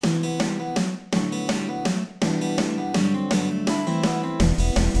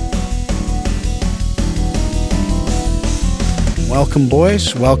Welcome,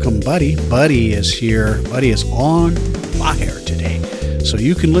 boys. Welcome, Buddy. Buddy is here. Buddy is on fire today. So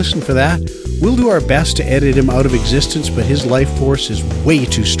you can listen for that. We'll do our best to edit him out of existence, but his life force is way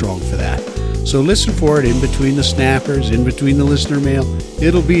too strong for that. So listen for it in between the snappers, in between the listener mail.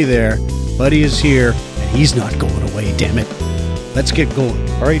 It'll be there. Buddy is here, and he's not going away, damn it. Let's get going.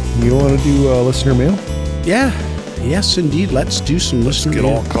 All right, you want to do listener mail? Yeah. Yes, indeed. Let's do some listener mail.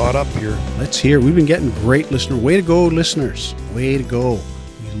 Get all caught up here. Let's hear. We've been getting great listener. Way to go, listeners. Way to go.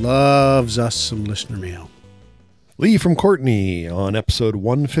 He loves us some listener mail. Lee from Courtney on episode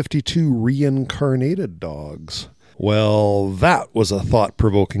 152, Reincarnated Dogs. Well, that was a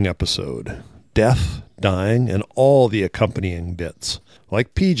thought-provoking episode. Death, dying, and all the accompanying bits.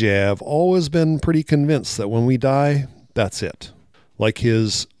 Like PJ, I've always been pretty convinced that when we die, that's it. Like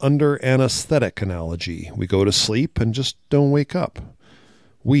his under anesthetic analogy, we go to sleep and just don't wake up.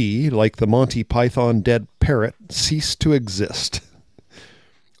 We, like the Monty Python dead parrot, cease to exist.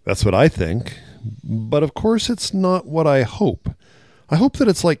 That's what I think, but of course it's not what I hope. I hope that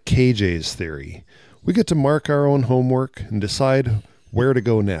it's like KJ's theory. We get to mark our own homework and decide where to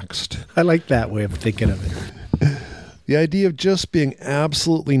go next. I like that way of thinking of it. The idea of just being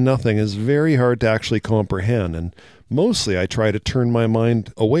absolutely nothing is very hard to actually comprehend, and mostly I try to turn my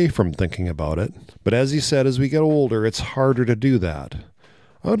mind away from thinking about it. But as you said, as we get older, it's harder to do that.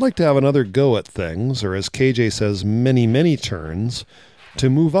 I would like to have another go at things, or as KJ says, many, many turns, to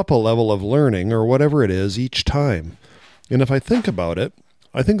move up a level of learning or whatever it is each time. And if I think about it,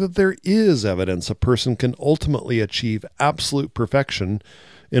 I think that there is evidence a person can ultimately achieve absolute perfection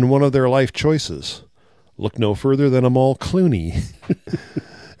in one of their life choices. Look no further than Amal Clooney.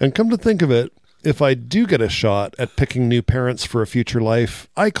 And come to think of it, if I do get a shot at picking new parents for a future life,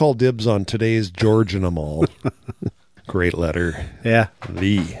 I call dibs on today's George and Amal. Great letter. Yeah.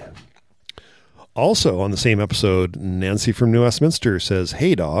 Lee. Also on the same episode, Nancy from New Westminster says,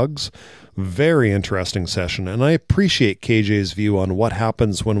 "Hey dogs, very interesting session, and I appreciate KJ's view on what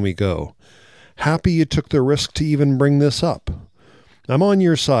happens when we go. Happy you took the risk to even bring this up. I'm on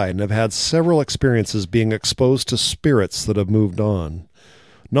your side and have had several experiences being exposed to spirits that have moved on.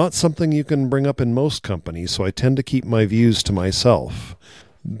 Not something you can bring up in most companies, so I tend to keep my views to myself.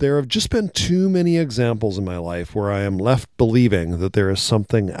 There have just been too many examples in my life where I am left believing that there is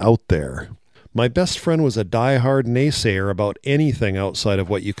something out there. My best friend was a die-hard naysayer about anything outside of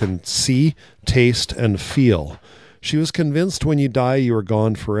what you can see, taste, and feel. She was convinced when you die you are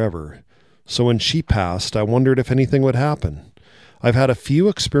gone forever. So when she passed, I wondered if anything would happen. I've had a few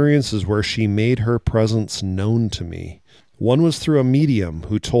experiences where she made her presence known to me. One was through a medium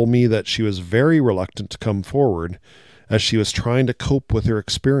who told me that she was very reluctant to come forward as she was trying to cope with her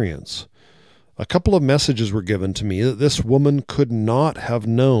experience. A couple of messages were given to me that this woman could not have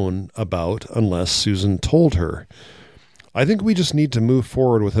known about unless Susan told her. I think we just need to move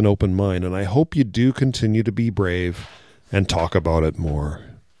forward with an open mind, and I hope you do continue to be brave and talk about it more."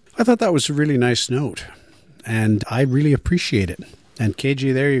 I thought that was a really nice note, and I really appreciate it. And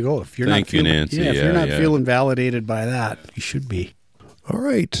KJ, there you go. If you're Thank you, Nancy. If you're not feeling validated by that, you should be. All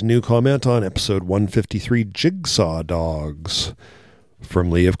right, new comment on episode 153, Jigsaw Dogs. From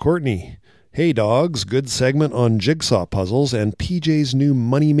Lee of Courtney. "Hey dogs, good segment on jigsaw puzzles and PJ's new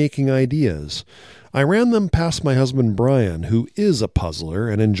money-making ideas. I ran them past my husband Brian, who is a puzzler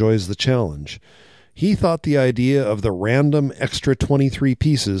and enjoys the challenge. He thought the idea of the random extra 23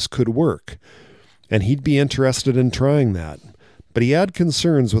 pieces could work, and he'd be interested in trying that. But he had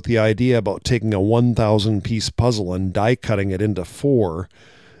concerns with the idea about taking a 1,000-piece puzzle and die-cutting it into 4,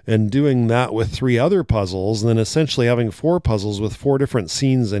 and doing that with 3 other puzzles, and then essentially having 4 puzzles with 4 different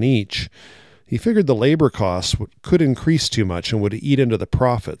scenes in each. He figured the labor costs could increase too much and would eat into the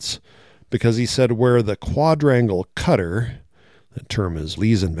profits, because he said where the quadrangle cutter, that term is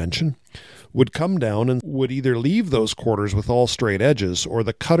Lee's invention, would come down and would either leave those quarters with all straight edges, or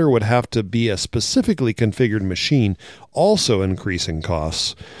the cutter would have to be a specifically configured machine, also increasing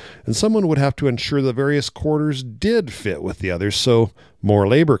costs. And someone would have to ensure the various quarters did fit with the others, so more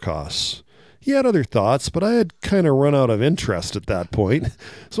labor costs. He had other thoughts, but I had kind of run out of interest at that point,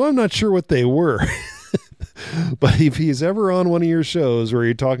 so I'm not sure what they were. But if he's ever on one of your shows where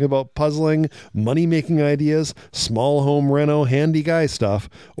you're talking about puzzling, money-making ideas, small home reno, handy guy stuff,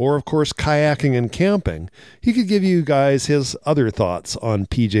 or of course kayaking and camping, he could give you guys his other thoughts on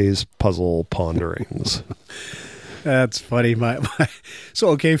PJ's puzzle ponderings. That's funny. So,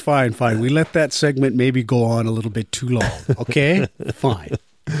 okay, fine. We let that segment maybe go on a little bit too long. Okay? Fine.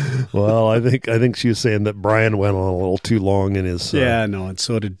 Well, I think she was saying that Brian went on a little too long in his... Yeah, no, and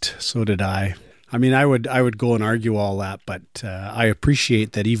so did I. I mean, I would go and argue all that, but I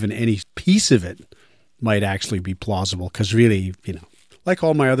appreciate that even any piece of it might actually be plausible, because really, like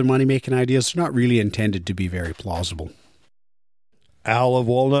all my other money-making ideas, they're not really intended to be very plausible. Al of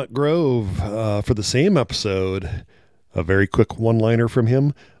Walnut Grove, for the same episode, a very quick one-liner from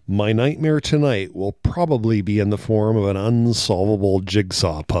him. My nightmare tonight will probably be in the form of an unsolvable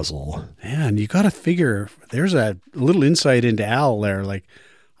jigsaw puzzle. Yeah, and you got to figure, there's a little insight into Al there. Like,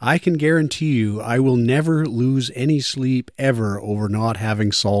 I can guarantee you I will never lose any sleep ever over not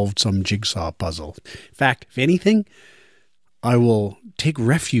having solved some jigsaw puzzle. In fact, if anything, I will take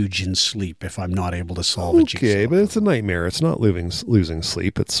refuge in sleep if I'm not able to solve a jigsaw. Okay, but it's a nightmare. It's not losing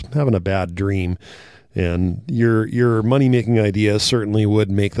sleep. It's having a bad dream. And your money-making idea certainly would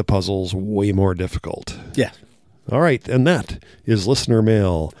make the puzzles way more difficult. Yeah. All right, and that is listener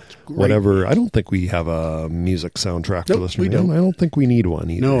mail. Whatever. I don't think we have a music soundtrack for listener mail. Don't. I don't think we need one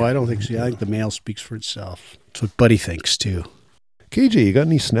either. No, I don't think so. I think the mail speaks for itself. That's what Buddy thinks, too. KJ, you got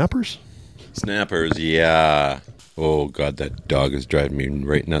any snappers? Snappers, yeah. Oh, God, that dog is driving me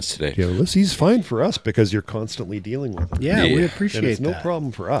right nuts today. Yeah, well, he's fine for us because you're constantly dealing with him. Yeah, we Yeah. appreciate And it's no that.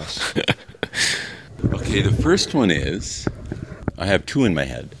 problem for us. Okay, the first one is, I have two in my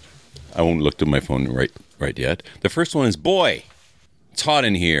head. I won't look to my phone right yet. The first one is, boy, it's hot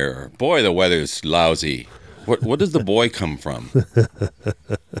in here. Boy, the weather's lousy. What does the boy come from?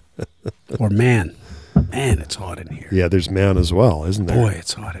 Or man, it's hot in here. Yeah, there's man as well, isn't there? Boy,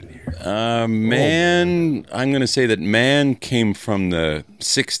 it's hot in here. Man, I'm going to say that man came from the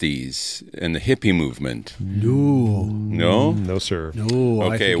 60s and the hippie movement. No, No? No, sir. no.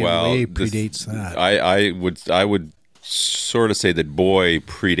 I Okay, think well, it way this- predates that. I would sort of say that boy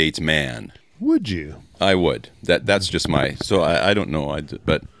predates man. Would you? I would. That's just my. So I don't know.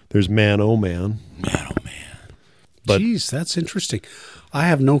 But There's man, oh man. man, oh man. but- Jeez, that's interesting. I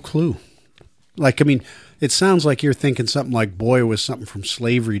have no clue. Like, I mean, it sounds like you're thinking something like boy was something from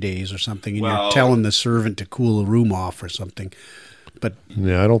slavery days or something, and Well- you're telling the servant to cool the room off or something. But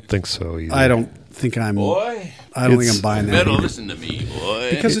Yeah, I don't think so either. I don't think I'm. Boy, I don't think It's- I'm buying that better either. listen to me, boy.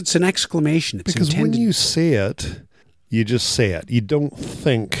 Because it's an exclamation. It's Because intended. when you say it, you just say it. You don't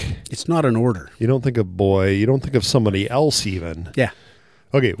think. It's not an order. You don't think of boy. You don't think of somebody else even. Yeah.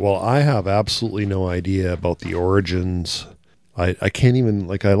 Okay, well, I have absolutely no idea about the origins. I can't even,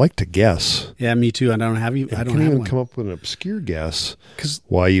 I like to guess. Yeah, me too. I don't have you. I I don't can't have even one. come up with an obscure guess 'Cause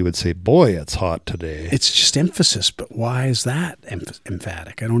why you would say, boy, it's hot today. it's just emphasis, but why is that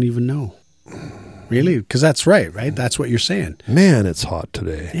emphatic? I don't even know. Really? Because that's right? That's what you're saying. Man, it's hot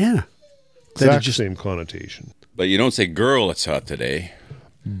today. Yeah. That it Exact just same connotation. But you don't say girl, it's hot today.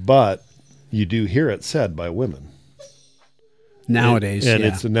 But you do hear it said by women. nowadays. And yeah.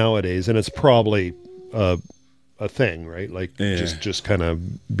 it's nowadays, and it's probably a thing, right? Like Yeah. just kind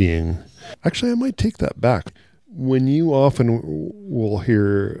of being. Actually, I might take that back. When you often will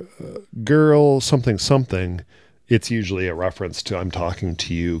hear "girl" something, it's usually a reference to "I'm talking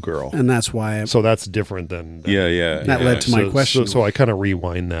to you, girl." and that's why So that's different than Yeah. That led to my question. So I kind of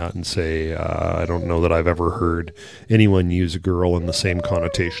rewind that and say I don't know that I've ever heard anyone use "girl" in the same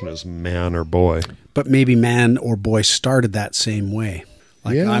connotation as man or boy. but maybe man or boy started that same way.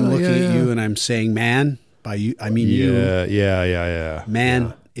 Like Yeah, I'm looking yeah, at you yeah. and I'm saying man, by you I mean you. Yeah.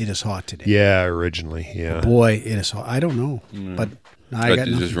 Man, it is hot today. Yeah, originally, yeah. Boy, it is hot. I don't know. But I But got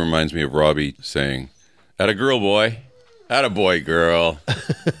it nothing. just reminds me of Robbie saying, "Atta girl, boy. Atta boy, girl.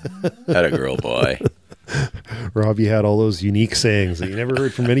 Atta girl, boy." Robbie had all those unique sayings that you never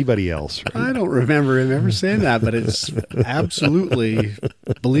heard from anybody else. Right? I don't remember him ever saying that, but it's absolutely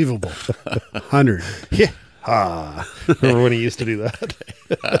believable. 100. Yeah. Remember when he used to do that?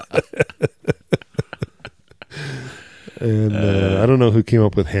 And I don't know who came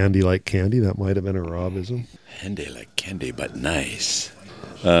up with handy like candy. That might have been a Robism. Handy like candy, but nice.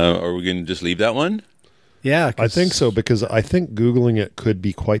 Are we going to just leave that one? Yeah. I think so, because I think Googling it could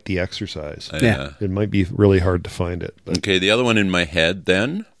be quite the exercise. Yeah. It might be really hard to find it. But Okay, the other one in my head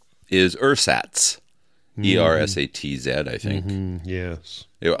then is ersatz. ERSATZ, I think. yes.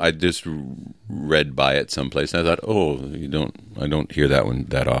 I just read by it someplace, and I thought, I don't hear that one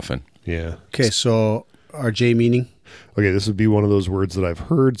that often. Yeah. Okay, so RJ meaning? Okay, this would be one of those words that I've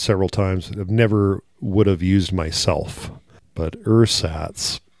heard several times that I've never would have used myself. But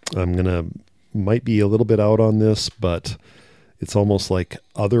ersatz, might be a little bit out on this, but it's almost like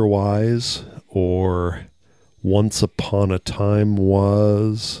otherwise or once upon a time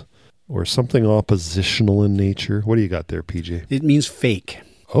was or something oppositional in nature. What do you got there, PJ? It means fake.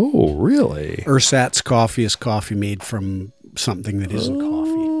 Oh, really? Ersatz coffee is coffee made from something that isn't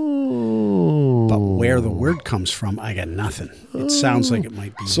coffee. Oh, But where the word comes from, I got nothing. It sounds like it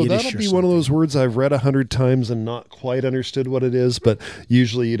might be So Yiddish that'll or be something. one of those words I've read 100 times and not quite understood what it is, but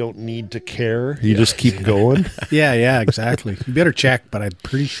usually you don't need to care. You just keep going. Yeah, exactly. You better check, but I'm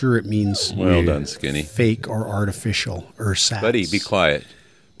pretty sure it means Well done, Skinny. fake or artificial ersatz. Buddy, be quiet.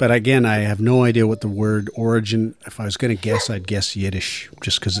 But again, I have no idea what the word origin. If I was going to guess, I'd guess Yiddish,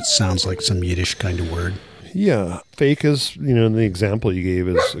 just because it sounds like some Yiddish kind of word. Yeah, fake is, the example you gave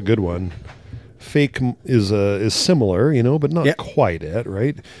is a good one. Fake is similar, but not quite it,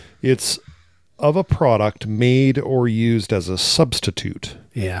 right? It's of a product made or used as a substitute.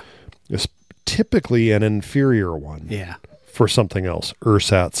 Yeah. It's typically an inferior one. Yeah. For something else.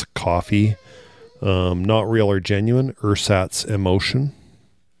 Ersatz coffee, not real or genuine. Ersatz emotion.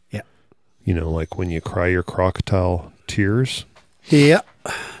 Yeah. Like when you cry your crocodile tears. Yeah.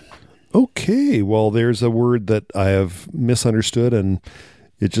 Okay, well, there's a word that I have misunderstood, and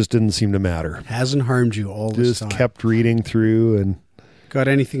it just didn't seem to matter. Hasn't harmed you all this Just time. kept reading through, and Got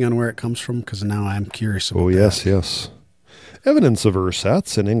anything on where it comes from? Because now I'm curious about yes. Evidence of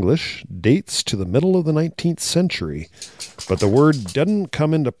ersatz in English dates to the middle of the 19th century, but the word didn't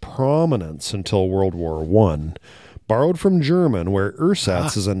come into prominence until World War I. Borrowed from German, where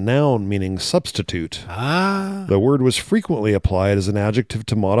ersatz is a noun meaning substitute. The word was frequently applied as an adjective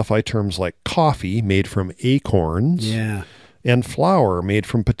to modify terms like coffee, made from acorns, Yeah. and flour, made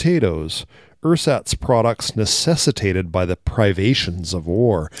from potatoes. Ersatz products necessitated by the privations of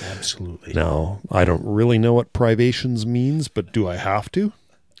war. Absolutely. Now, I don't really know what privations means, but do I have to?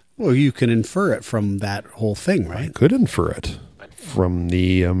 Well, you can infer it from that whole thing, I right? could infer it from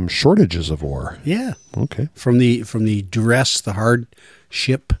the shortages of war. Yeah. Okay. From the duress, the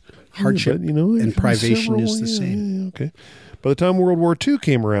hardship, But, and privation is the same. Yeah, okay. By the time World War II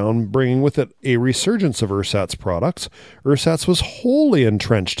came around, bringing with it a resurgence of ersatz products, ersatz was wholly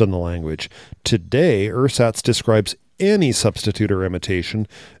entrenched in the language. Today, ersatz describes any substitute or imitation,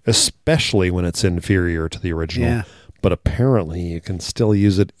 especially when it's inferior to the original. Yeah. But apparently, you can still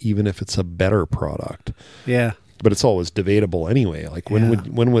use it even if it's a better product. Yeah. But it's always debatable anyway. Like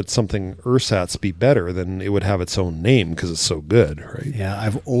when would something ersatz be better? Then it would have its own name because it's so good, right? Yeah.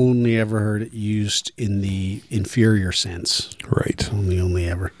 I've only ever heard it used in the inferior sense. Right. Only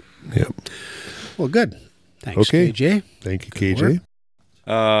ever. Yep. Well, good. Thanks, Okay. KJ. Thank you, KJ.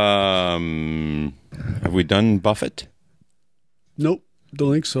 Have we done Buffett? Nope.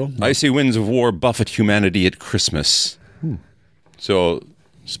 Don't think so. Icy winds of war buffet humanity at Christmas. So,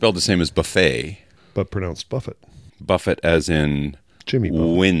 spelled the same as buffet. But pronounced Buffett. Buffet as in Jimmy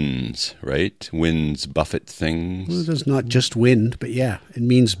Buffett. winds, right? Winds buffet Well, things. it does not just wind, but yeah, it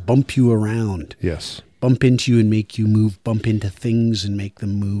means bump you around. Yes. Bump into you and make you move. Bump into things and make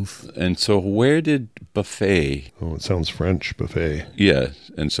them move. And so where did buffet... Oh, it sounds French, buffet. Yeah,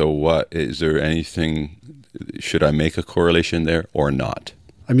 and so what? Is there anything... Should I make a correlation there or not?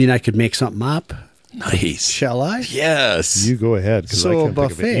 I mean, I could make something up. Nice. Shall I? Yes. You go ahead, because So I a can't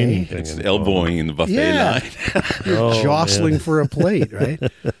think of buffet- anything. It's in elbowing in the buffet Yeah. line. You're Oh, jostling man. for a plate, right?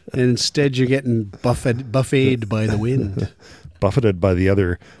 And instead you're getting buffeted by the wind. Buffeted by the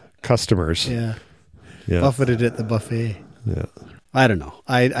other customers. Yeah. Yeah. Buffeted at the buffet. Yeah. I don't know.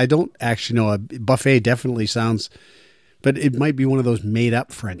 I don't actually know. A buffet definitely sounds, but it might be one of those made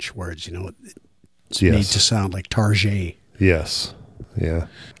up French words, It's made to sound like target. Yes. Yeah.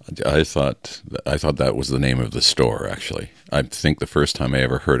 I thought that was the name of the store, actually. I think the first time I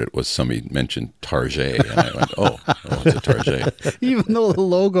ever heard it was somebody mentioned Target, and I went, oh, it's a Target. Even though the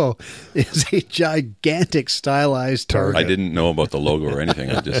logo is a gigantic stylized target. I didn't know about the logo or anything.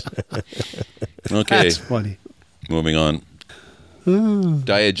 I just... Okay, That's funny. moving on.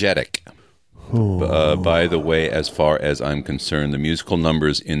 Diegetic. By the way, as far as I'm concerned, the musical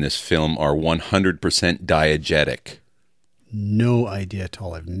numbers in this film are 100% diegetic. No idea at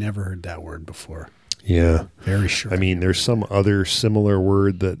all. I've never heard that word before. Yeah. Very sure. I mean, there's some other similar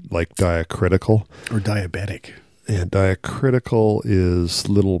word that, like diacritical. Or diabetic. And diacritical is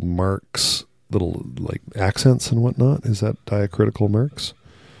little marks, little like accents and whatnot. Is that diacritical marks?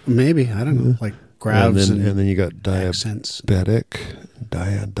 Maybe. I don't know. Like graves and then you got accents. diabetic,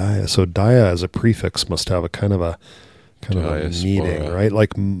 dia. So dia as a prefix must have a kind of a meaning, right?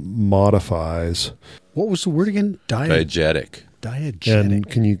 Like modifies. What was the word again? Diegetic. Diegetic. And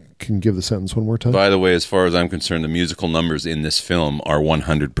can you give the sentence one more time? By the way, as far as I'm concerned, the musical numbers in this film are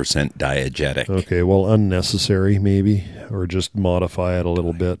 100% diegetic. Okay, well, unnecessary maybe, or just modify it a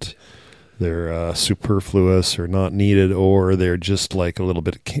little bit. They're superfluous or not needed, or they're just like a little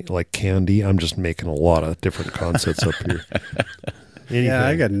bit like candy. I'm just making a lot of different concepts up here. Yeah,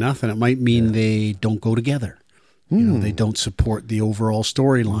 I got nothing. It might mean they don't go together. They don't support the overall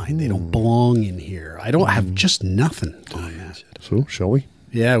storyline. They don't belong in here. I don't have just nothing on that. So, shall we?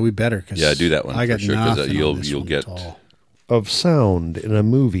 Yeah, we better. Cause Yeah, do that one I got for sure, 'cause, nothing you'll- on this you'll one get- at all. Of sound in a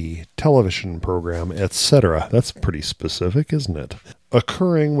movie, television program, etc. That's pretty specific, isn't it?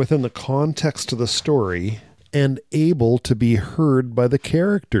 Occurring within the context of the story and able to be heard by the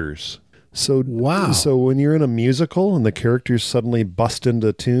characters. So, Wow. So when you're in a musical and the characters suddenly bust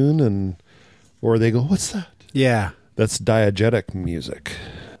into tune or they go, "What's that?" Yeah. That's diegetic music.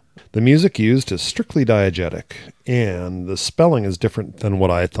 The music used is strictly diegetic, and the spelling is different than what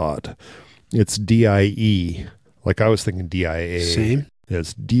I thought. It's D-I-E. Like I was thinking D-I-A. Same.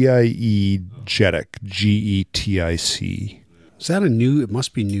 It's D-I-E-getic, G-E-T-I-C. Is that a new? It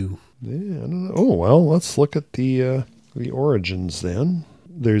must be new. Yeah, I don't know. Oh, well, let's look at the origins then.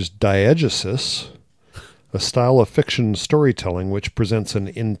 There's diegesis, a style of fiction storytelling which presents an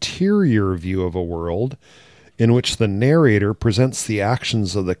interior view of a world in which the narrator presents the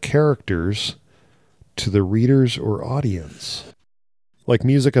actions of the characters to the readers or audience. Like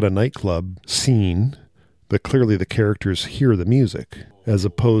music at a nightclub scene, but clearly the characters hear the music, as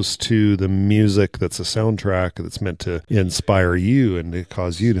opposed to the music that's a soundtrack that's meant to inspire you and to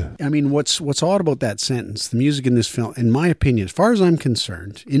cause you to... I mean, what's odd about that sentence? The music in this film, in my opinion, as far as I'm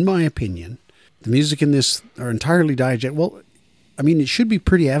concerned, in my opinion, the music in this are entirely diegetic. Well, I mean, it should be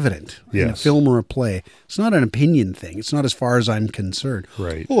pretty evident in a Yes. film or a play. It's not an opinion thing. It's not as far as I'm concerned.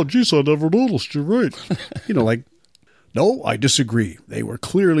 Right. Oh, geez, I never noticed. You're right. Like, no, I disagree. They were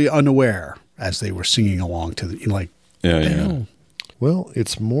clearly unaware as they were singing along to the, Yeah. Well,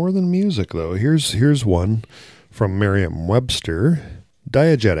 it's more than music, though. Here's one from Merriam-Webster.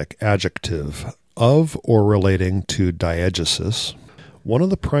 Diegetic, adjective, of or relating to diegesis. One of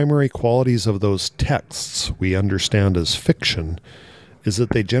the primary qualities of those texts we understand as fiction is that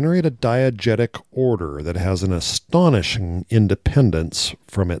they generate a diegetic order that has an astonishing independence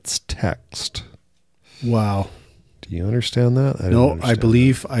from its text. Wow. Do you understand that? I don't No, I understand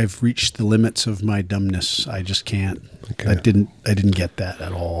believe I've reached the limits of my dumbness. I just can't. Okay. I didn't get that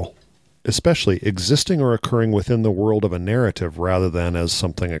at all. Especially existing or occurring within the world of a narrative rather than as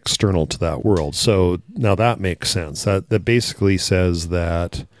something external to that world. So now that makes sense. That basically says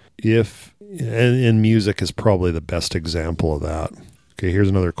that and music is probably the best example of that. Okay, here's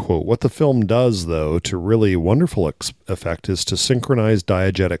another quote. What the film does, though, to really wonderful effect is to synchronize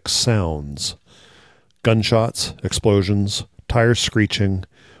diegetic sounds. Gunshots, explosions, tires screeching,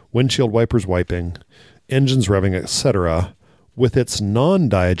 windshield wipers wiping, engines revving, etc., with its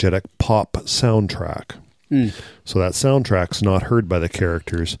non-diegetic pop soundtrack. So that soundtrack's not heard by the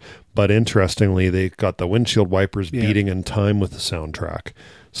characters, but interestingly, they got the windshield wipers beating in time with the soundtrack.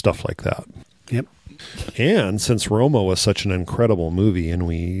 Stuff like that. Yep. And since Roma was such an incredible movie, and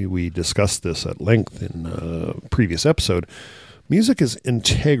we discussed this at length in a previous episode, music is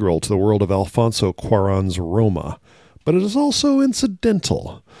integral to the world of Alfonso Cuarón's Roma, but it is also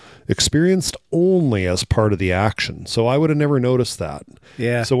incidental, experienced only as part of the action. So I would have never noticed that.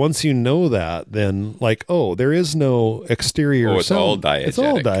 Yeah. So once you know that, then there is no exterior Oh, it's sound. all diegetic. It's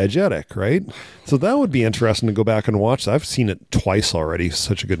all diegetic, right? So that would be interesting to go back and watch. I've seen it twice already.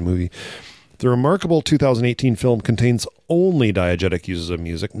 Such a good movie. The remarkable 2018 film contains only diegetic uses of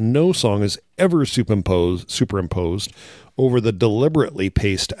music. No song is ever superimposed over the deliberately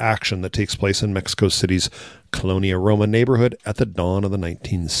paced action that takes place in Mexico City's Colonia Roma neighborhood at the dawn of the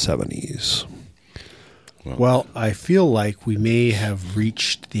 1970s. Well, I feel like we may have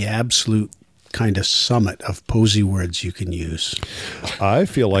reached the absolute kind of summit of posy words you can use. I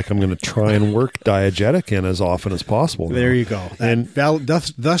feel like I'm going to try and work diegetic in as often as possible now. There you go. And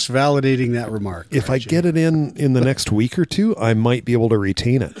thus validating that remark. If I get it in the next week or two, I might be able to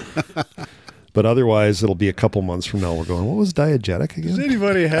retain it. But otherwise, it'll be a couple months from now. We're going, what was diegetic again? Does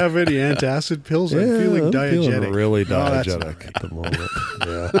anybody have any antacid pills? I'm feeling I'm diegetic. feeling really Oh, that's diegetic at the moment.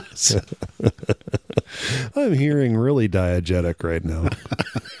 Yeah. I'm hearing really diegetic right now.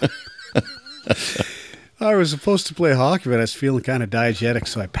 I was supposed to play hockey, but I was feeling kind of diegetic,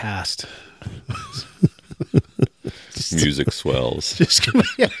 so I passed. Music swells.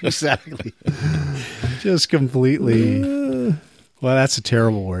 Yeah, exactly. Just completely. Well, that's a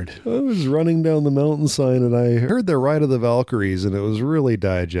terrible word. I was running down the mountainside and I heard the Ride of the Valkyries, and it was really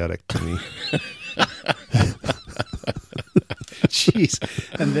diegetic to me. Jeez.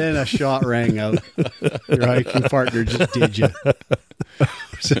 And then a shot rang out. Your hiking partner just did you.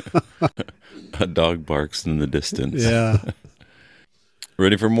 A dog barks in the distance. Yeah.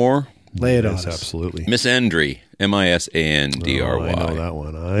 Ready for more? Lay it on Yes, us. absolutely. Miss Andry, Misandry. Oh, I know that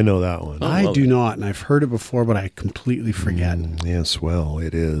one. I know that one. I love do it. not, and I've heard it before, but I completely forget. Yes, well,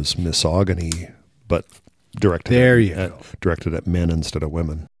 it is misogyny, but directed There at, you go. directed at men instead of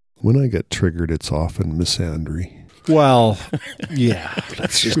women. When I get triggered, it's often misandry. Well, yeah,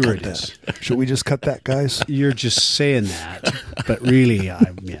 Just sure cut it is. that. Should we just cut that, guys? You're just saying that, but really, yeah.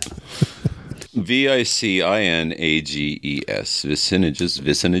 Vicinages.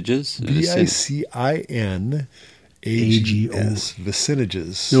 Vicinages. Vicinages.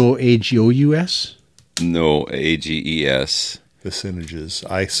 Vicinages. No, AGOUS? No, AGES. Vicinages.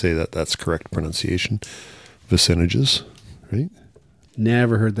 I say that's correct pronunciation. Vicinages, right?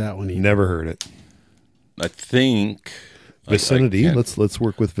 Never heard that one either. Never heard it. I think Vicinity. I can't- Let's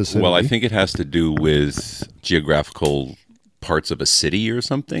work with vicinity. Well, I think it has to do with geographical parts of a city or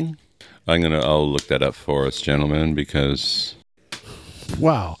something. I'll look that up for us, gentlemen, because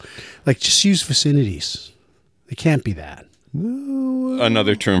Wow. Like, just use vicinities. It can't be that.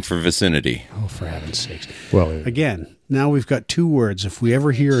 another term for vicinity. Oh, for heaven's sakes. Well, Again, now we've got two words. If we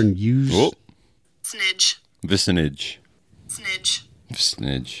ever hear and use... Oh, Snidge. vicinage. Snidge.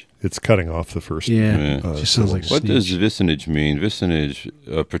 Vicinage. it's cutting off the first. Yeah, Yeah. just sounds like What does vicinage mean? Vicinage,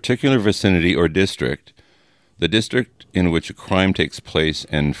 a particular vicinity or district, the district in which a crime takes place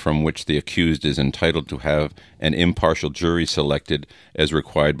and from which the accused is entitled to have an impartial jury selected as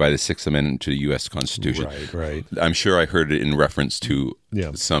required by the Sixth Amendment to the U.S. Constitution. Right. I'm sure I heard it in reference to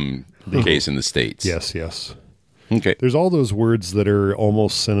Yeah. some case in the States. Yes. Okay. There's all those words that are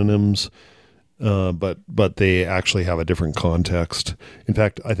almost synonyms, but they actually have a different context. In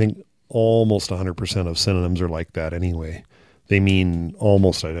fact, I think almost 100% of synonyms are like that anyway. They mean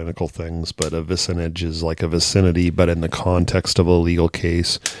almost identical things, but a vicinage is like a vicinity, but in the context of a legal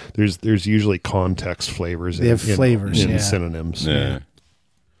case. There's usually context flavors. They have flavors, in yeah. synonyms. Yeah.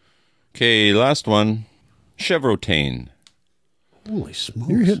 Okay, last one. Chevrotain. Holy smokes.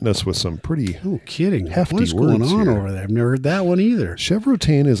 You're hitting us with some pretty... No kidding. hefty What's going words on here. over there? I've never heard that one either.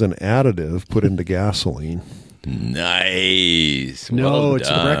 Chevrotain is an additive put into gasoline. Nice. No, Well it's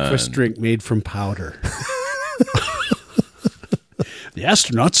done. a breakfast drink made from powder. The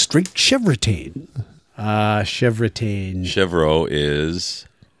astronauts drink Chevrotain. Chevrotain. Chevro is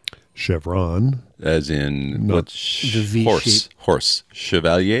Chevron. as in Not what's the V horse? shape. Horse.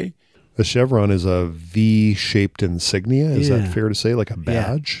 Chevalier? A chevron is a V-shaped insignia. Is Yeah. that fair to say? Like a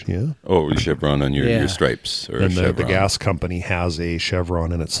badge? Yeah. Oh, chevron on your Yeah. stripes. Or And the chevron. gas company has a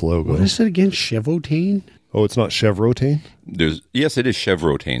chevron in its logo. What is it again? Chevrotain? Oh, it's not Chevrotain? Yes, it is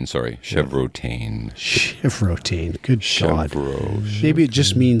Chevrotain. Sorry. Chevrotain. Chevrotain. Good God. Chevro. Maybe it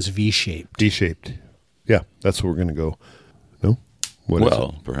just means V-shaped. D-shaped. Yeah, that's where we're going to go. No? What is it?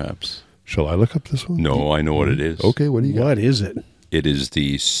 Well, perhaps. Shall I look up this one? No, I know what it is. Okay, what do you got? What is it? It is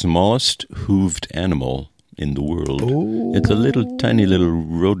the smallest hooved animal in the world. It's a little tiny little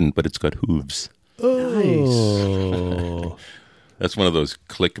rodent, but it's got hooves. Oh. That's one of those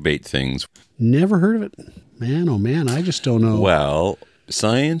clickbait things. Never heard of it. Man, oh man, I just don't know. Well,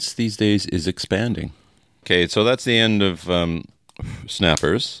 science these days is expanding. Okay, so that's the end of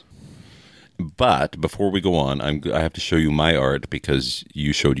Snappers. But before we go on, I have to show you my art because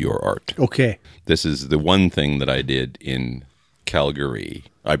you showed your art. Okay. This is the one thing that I did in Calgary.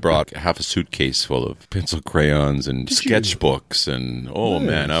 I brought half a suitcase full of pencil crayons and sketchbooks, and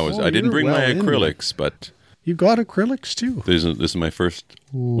man, I didn't you're bring well my into acrylics, but You got acrylics too. this is my first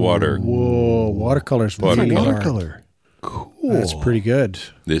water. Whoa, watercolors. Watercolor. Watercolor. Cool. That's pretty good.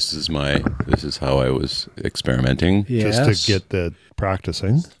 This is how I was experimenting. Yes. Just to get the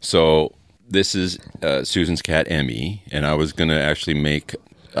practicing. So this is Susan's cat Emmy, and I was going to actually make.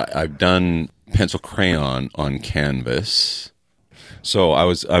 I've done pencil crayon on canvas, so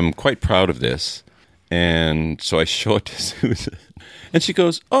I'm quite proud of this, and so I show it to Susan, and she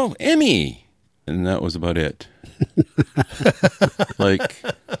goes, "Oh, Emmy," and that was about it. Like,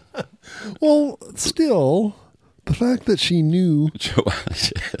 Well, still, the fact that she knew,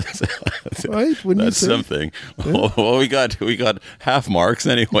 right? When that's you say, something. Well, we got half marks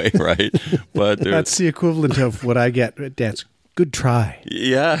anyway, right? But That's the equivalent of what I get at dance. Good try.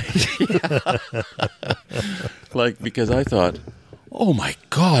 yeah. Like, because I thought, oh my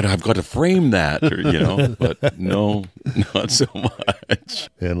God, I've got to frame that, or, but no, not so much.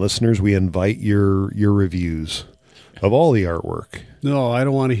 And listeners, we invite your reviews of all the artwork. No, I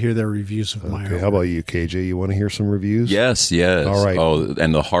don't want to hear their reviews of my Okay, art. how about you, KJ? You want to hear some reviews? Yes. All right. Oh,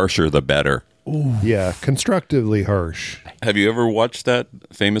 and the harsher, the better. Yeah, constructively harsh. Have you ever watched that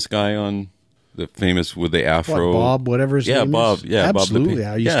famous guy on the famous with the What, afro? Bob, whatever his Yeah, name Bob. is? Yeah, Bob the absolutely. Pig.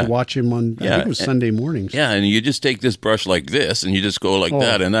 I used Yeah. to watch him on. I Yeah, think it was Sunday mornings. Yeah, and you just take this brush like this, and you just go like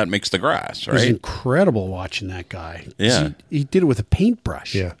that, and that makes the grass, It was right? incredible watching that guy. 'Cause Yeah. he did it with a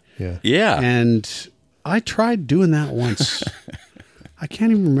paintbrush. Yeah. Yeah. And I tried doing that once. I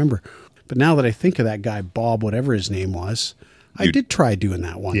can't even remember. But now that I think of that guy, Bob, whatever his name was, I did try doing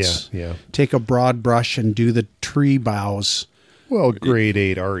that once. Yeah. Take a broad brush and do the tree boughs. Well, grade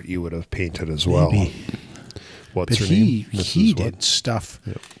 8 art you would have painted as well. Maybe. What's But her name? he Mrs. did what? stuff.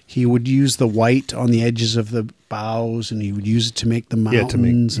 Yep. He would use the white on the edges of the boughs, and he would use it to make the Yeah,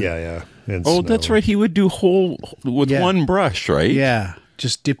 mountains. And Oh, that's snow. right. He would do whole with Yeah. one brush, right? Yeah,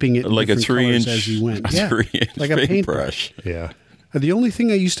 just dipping it in Like a different colors 3-inch, as he went. a Yeah, 3-inch like a paintbrush. Yeah. The only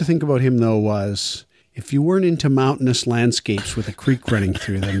thing I used to think about him, though, was if you weren't into mountainous landscapes with a creek running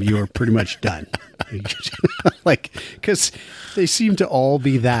through them, you were pretty much done. Like, because they seem to all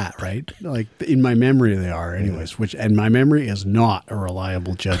be that, right? Like, in my memory, they are, anyways. And my memory is not a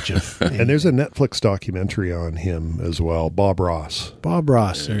reliable judge of. And there's a Netflix documentary on him as well, Bob Ross. Bob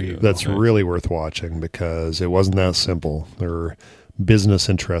Ross. There you go. That's really worth watching because it wasn't that simple. There were business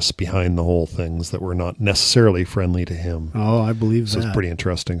interests behind the whole things that were not necessarily friendly to him. Oh, I believe So that. it's pretty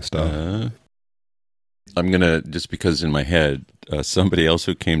interesting stuff. I'm going to, just because in my head, somebody else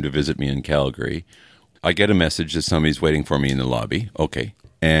who came to visit me in Calgary, I get a message that somebody's waiting for me in the lobby. Okay.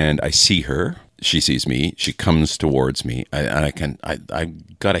 And I see her. She sees me. She comes towards me. I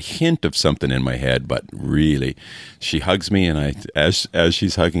got a hint of something in my head, but really, she hugs me. And as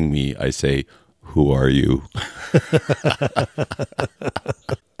she's hugging me, I say, "Who are you?"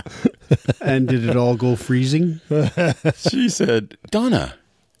 And did it all go freezing? She said, "Donna."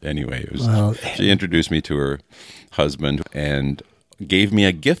 Anyway, she introduced me to her husband and gave me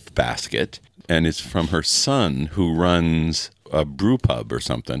a gift basket, and it's from her son who runs a brew pub or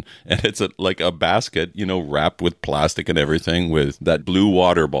something. And it's like a basket, wrapped with plastic and everything, with that blue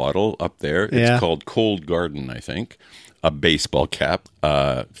water bottle up there. Yeah. It's called Cold Garden, I think. A baseball cap,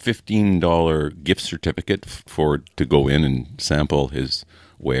 a $15 gift certificate to go in and sample his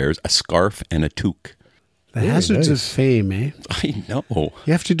wares, a scarf, and a toque. The Very hazards of nice. fame, eh? I know.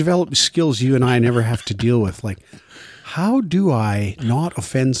 You have to develop skills you and I never have to deal with. Like, how do I not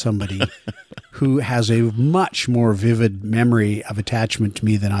offend somebody who has a much more vivid memory of attachment to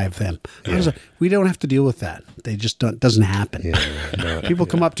me than I have them? We don't have to deal with that. They just doesn't happen. People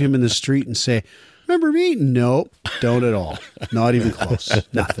come up to him in the street and say, "Remember me?" No, don't at all. Not even close.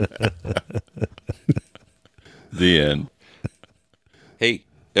 Nothing. The end. Hey,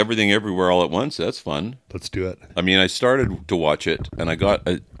 Everything Everywhere All at Once. That's fun. Let's do it. I mean, I started to watch it, and I got,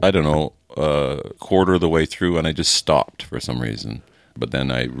 a quarter of the way through, and I just stopped for some reason. But then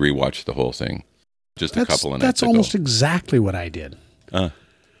I rewatched the whole thing just a couple of nights That's ago. almost exactly what I did.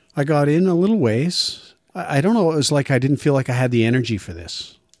 I got in a little ways. I don't know. It was like I didn't feel like I had the energy for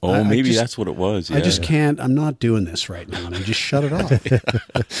this. Oh, I maybe just- that's what it was. Yeah. I just can't. I'm not doing this right now, and I just shut it off.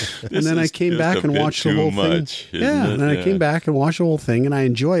 And then I is came just back a and bit watched the too whole much, thing. isn't Yeah, it? and then I Yeah. came back and watched the whole thing, and I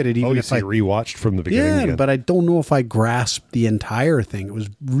enjoyed it. Even Oh, you if see, I rewatched from the beginning yeah, again. but I don't know if I grasped the entire thing. It was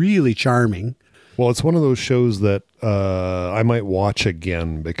really charming. Well, it's one of those shows that I might watch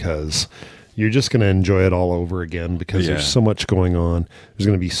again because you're just going to enjoy it all over again because Yeah. there's so much going on. There's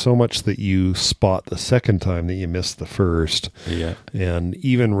going to be so much that you spot the second time that you missed the first. Yeah. And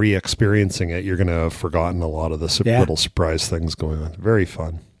even re-experiencing it, you're going to have forgotten a lot of the little surprise things going on. Very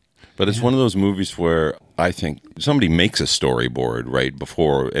fun. But it's one of those movies where I think somebody makes a storyboard right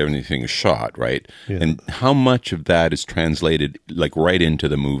before anything is shot, right? Yeah. And how much of that is translated like right into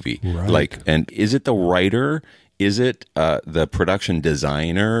the movie? Right. Like, and is it the writer? Is it the production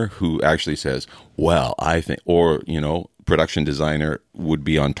designer who actually says, "Well, I think," or production designer would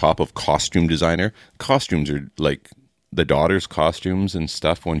be on top of costume designer? Costumes are like the daughter's costumes and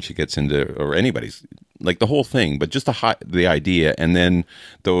stuff when she gets into, or anybody's, like the whole thing, but just the idea, and then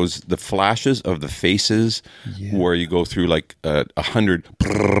the flashes of the faces where you go through like 100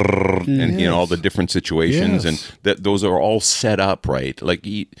 and all the different situations, Yes. and that those are all set up right, like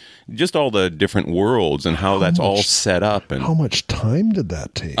just all the different worlds and how that's all set up. And How much time did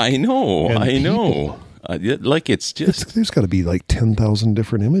that take? I know, And I know, people. like it's just There's got to be like 10,000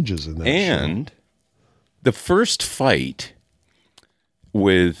 different images in that show. and the first fight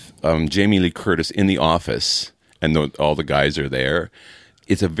with Jamie Lee Curtis in the office, and all the guys are there.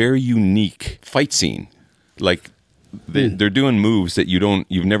 It's a very unique fight scene. Like they're doing moves that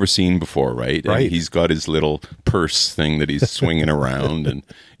you've never seen before, right? Right. And he's got his little purse thing that he's swinging around, and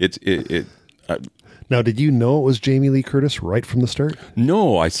it. Now, did you know it was Jamie Lee Curtis right from the start?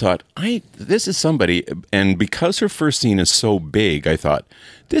 No, I thought, this is somebody, and because her first scene is so big, I thought,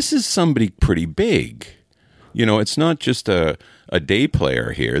 this is somebody pretty big. It's not just a day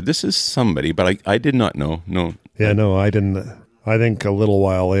player here. This is somebody, but I did not know. No. Yeah, no, I didn't. I think a little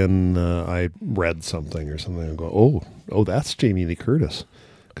while in, I read something or something and go, oh, that's Jamie Lee Curtis.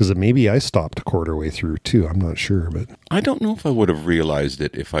 Because maybe I stopped a quarter way through too. I'm not sure, but I don't know if I would have realized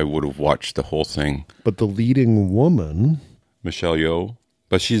it if I would have watched the whole thing. the leading woman, Michelle Yeoh,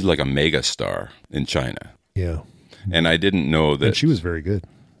 but she's like a mega star in China. yeah, And I didn't know that and she was very good.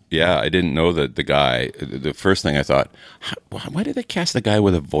 Yeah, I didn't know that the guy, the first thing I thought, why did they cast a guy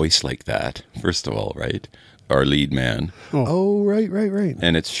with a voice like that? First of all, right? Our lead man. Oh, right.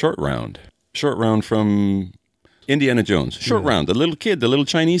 And it's Short Round. Short Round from Indiana Jones. Short Round, the little kid, the little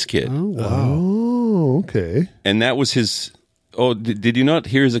Chinese kid. Oh, okay. And that was his, did you not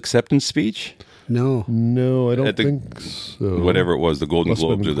hear his acceptance speech? No. No, I don't At the- think so. Whatever it was, the Golden Must have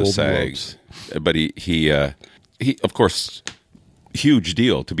Globes been or the Golden SAGs. But he, of course, huge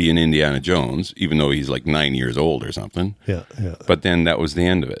deal to be in Indiana Jones, even though he's like 9 years old or something. Yeah. But then that was the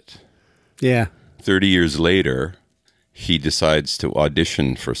end of it. Yeah. 30 years later, he decides to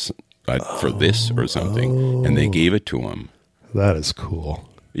audition for this or something, and they gave it to him. That is cool.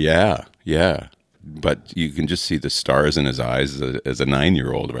 Yeah. But you can just see the stars in his eyes as a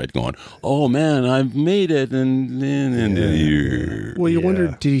 9-year-old, right? Going, oh man, I've made it. Well, you wonder,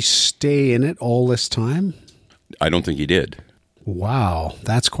 did he stay in it all this time? I don't think he did. Wow,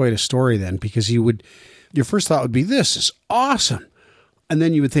 that's quite a story then, because your first thought would be, this is awesome. And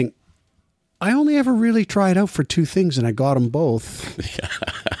then you would think, I only ever really tried out for 2 things and I got them both.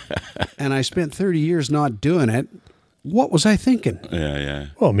 And I spent 30 years not doing it. What was I thinking? Yeah.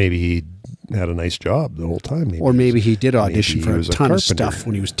 Well, maybe he had a nice job the whole time. Or maybe he did audition maybe for he a was a ton of carpenter. stuff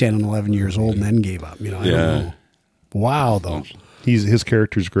when he was 10 and 11 years old and then gave up. I don't know. Wow, though. his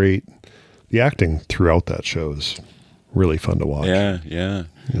character's great. The acting throughout that show is really fun to watch. Yeah.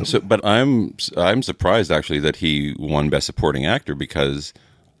 So, but I'm surprised actually that he won Best Supporting Actor, because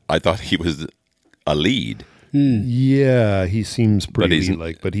I thought he was a lead. Yeah, he seems pretty he's-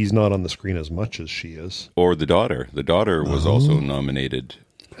 lead-like, but he's not on the screen as much as she is Or the daughter. The daughter was also nominated.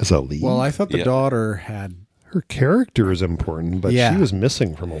 as a lead. Well, I thought the Yeah. daughter had... Her character is important, but Yeah. she was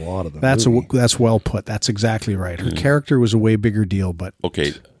missing from a lot of them. That's well put. That's exactly right. Her character was a way bigger deal, but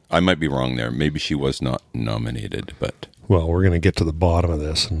Okay, I might be wrong there. Maybe she was not nominated, but Well, we're going to get to the bottom of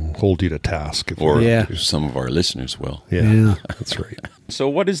this and hold you to task. or Yeah. some of our listeners will. Yeah. That's right. So,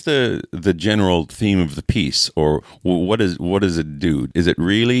 what is the general theme of the piece, or what does it do? Is it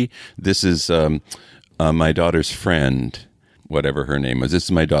really this is my daughter's friend, whatever her name is? This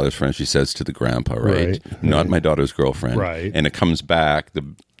is my daughter's friend. She says to the grandpa, right? Not my daughter's girlfriend, Right. And it comes back.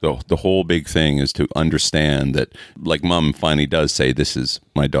 The whole big thing is to understand that, like, Mom finally does say, "This is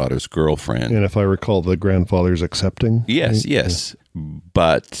my daughter's girlfriend." And if I recall, the grandfather's accepting. Yes, right? yes.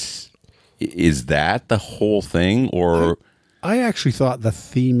 But is that the whole thing, or I actually thought the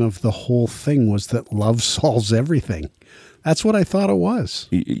theme of the whole thing was that love solves everything. That's what I thought it was.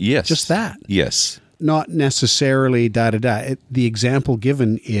 Yes, Just that. Yes. Not necessarily da-da-da. The example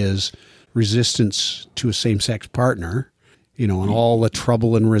given is resistance to a same-sex partner, and all the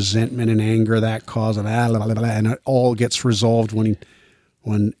trouble and resentment and anger that causes, and it all gets resolved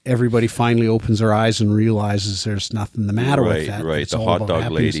when everybody finally opens their eyes and realizes there's nothing the matter with that. Right, It's the all hot about dog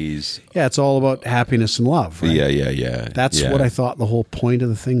happiness. ladies. Yeah, it's all about happiness and love. Right? Yeah. That's what I thought the whole point of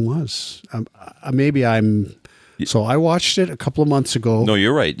the thing was. So I watched it a couple of months ago. No,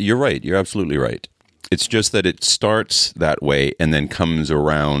 you're right. You're absolutely right. It's just that it starts that way and then comes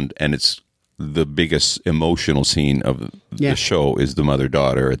around, and it's the biggest emotional scene of Yeah. the show is the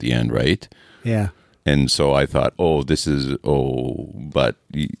mother-daughter at the end, right? Yeah. And so I thought, but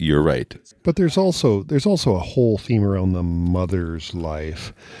you're right. But there's also a whole theme around the mother's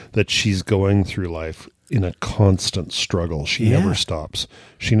life, that she's going through life in a constant struggle. She never stops.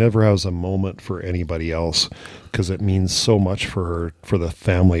 She never has a moment for anybody else, because it means so much for her, for the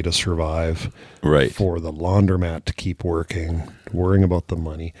family to survive, Right. for the laundromat to keep working, worrying about the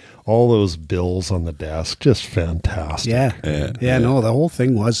money, all those bills on the desk, just fantastic. Yeah. No, the whole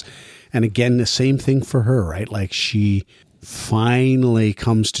thing was, and again, the same thing for her, right? Like, she finally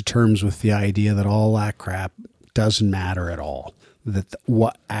comes to terms with the idea that all that crap doesn't matter at all. That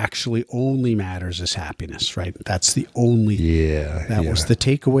what actually only matters is happiness, right? That's the only. That was the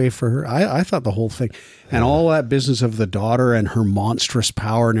takeaway for her. I thought the whole thing, and all that business of the daughter and her monstrous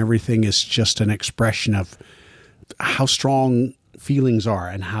power and everything is just an expression of how strong feelings are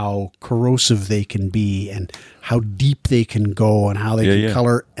and how corrosive they can be and how deep they can go and how they can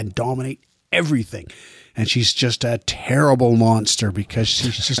color and dominate everything. And she's just a terrible monster because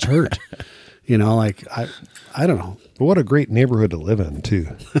she's just hurt. I don't know. But what a great neighborhood to live in, too.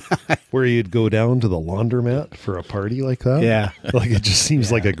 Where you'd go down to the laundromat for a party like that. Yeah. Like, it just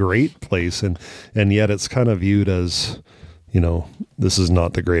seems like a great place. And yet it's kind of viewed as, this is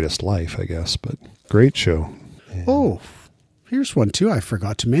not the greatest life, I guess. But great show. Oh, Here's one too. I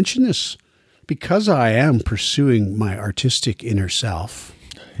forgot to mention this. Because I am pursuing my artistic inner self,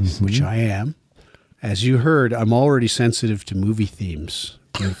 which I am, as you heard, I'm already sensitive to movie themes.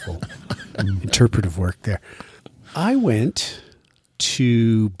 Beautiful interpretive work there. I went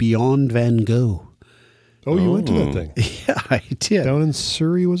to Beyond Van Gogh. Oh, you went to that thing? Yeah, I did. Down in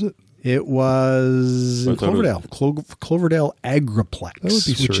Surrey, was it? It was in Cloverdale. Cloverdale Agriplex, That would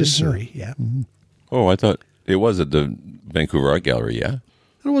be which is Surrey, Surrey, yeah. Oh, I thought it was at the Vancouver Art Gallery, yeah?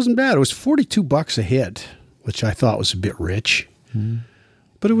 It wasn't bad. It was $42 a head, which I thought was a bit rich.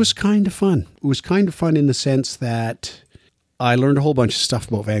 But it was kind of fun. It was kind of fun in the sense that I learned a whole bunch of stuff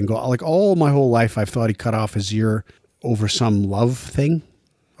about Van Gogh. Like all my whole life, I've thought he cut off his ear over some love thing,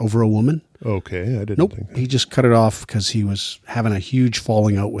 over a woman. Okay, I didn't Nope. think that. He just cut it off because he was having a huge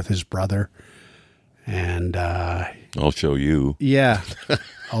falling out with his brother. And I'll show you. yeah,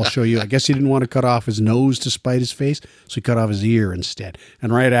 I'll show you. I guess he didn't want to cut off his nose to spite his face, so he cut off his ear instead.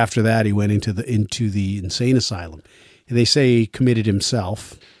 And right after that, he went into the insane asylum. They say he committed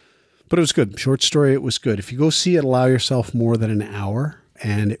himself, but it was good. Short story, it was good. If you go see it, allow yourself more than an hour.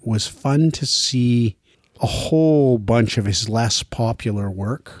 And it was fun to see a whole bunch of his less popular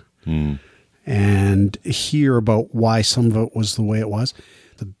work and hear about why some of it was the way it was.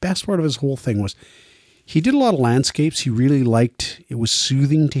 The best part of his whole thing was he did a lot of landscapes. He really liked, it was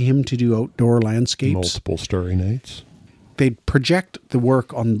soothing to him to do outdoor landscapes. Multiple Starry Nights. They'd project the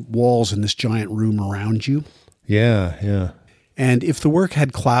work on walls in this giant room around you. Yeah, yeah. And if the work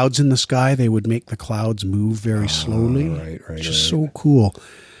had clouds in the sky, they would make the clouds move very slowly. right, Which is so cool.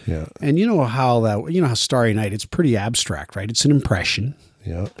 Yeah, And you know how Starry Night, it's pretty abstract, right? It's an impression.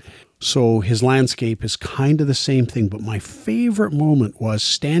 yeah. So his landscape is kind of the same thing. But my favorite moment was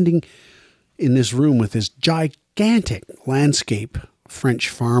standing in this room with this gigantic landscape, French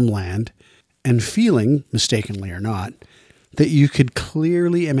farmland, and feeling, mistakenly or not, that you could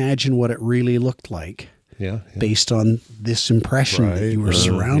clearly imagine what it really looked like. Yeah, Based on this impression that you were Right.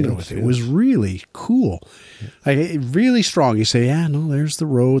 surrounded Yes, with. It yes. was really cool. Really strong. You say, yeah, no, there's the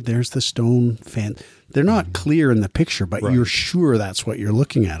road, there's the stone fence. They're not clear in the picture, but Right. you're sure that's what you're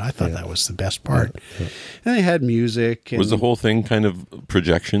looking at. I thought that was the best part. And they had music. And Was the whole thing kind of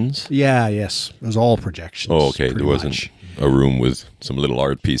projections? Yeah, yes. It was all projections. Oh, okay. pretty There wasn't much. a room with some little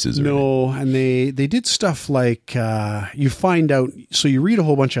art pieces. Or anything. No, and they did stuff like you find out, so you read a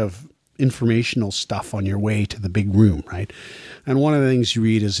whole bunch of informational stuff on your way to the big room, right? And one of the things you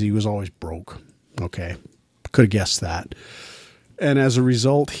read is he was always broke. Okay. Could have guessed that. And as a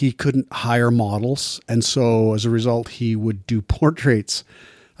result, he couldn't hire models. And so as a result, he would do portraits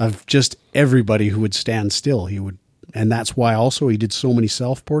of just everybody who would stand still. And that's why also he did so many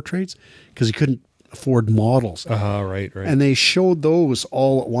self-portraits, because he couldn't afford models. Right. And they showed those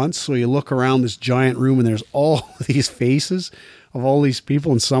all at once. So you look around this giant room and there's all these faces of all these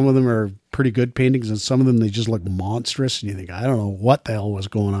people, and some of them are pretty good paintings, and some of them, they just look monstrous. And you think, I don't know what the hell was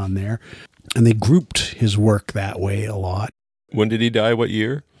going on there. And they grouped his work that way a lot. When did he die? What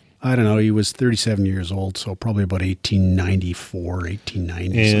year? I don't know. He was 37 years old, so probably about 1894,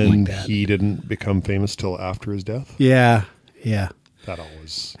 1890, something And like that. he didn't become famous till after his death? Yeah. That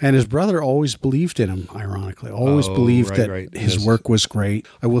always... And his brother always believed in him, ironically. Always believed that his Yes. work was great.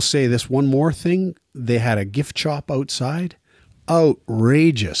 I will say this one more thing. They had a gift shop outside.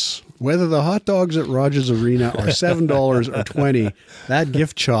 Outrageous. Whether the hot dogs at Rogers Arena are $7 or $20, that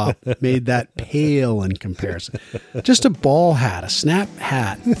gift shop made that pale in comparison. Just a ball hat, a snap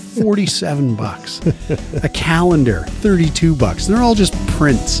hat, $47. A calendar, $32. They're all just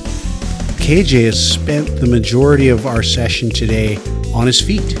prints. KJ has spent the majority of our session today on his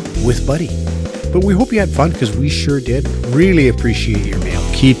feet with Buddy. But we hope you had fun, because we sure did. Really appreciate your mail.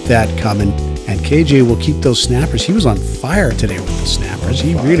 Keep that coming. And KJ will keep those snappers. He was on fire today with the snappers.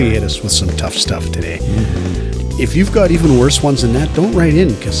 He really hit us with some tough stuff today. If you've got even worse ones than that, don't write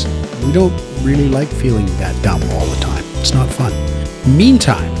in, because we don't really like feeling that dumb all the time. It's not fun.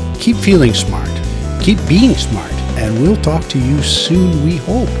 Meantime, keep feeling smart. Keep being smart. And we'll talk to you soon, we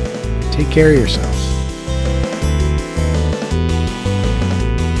hope. Take care of yourself.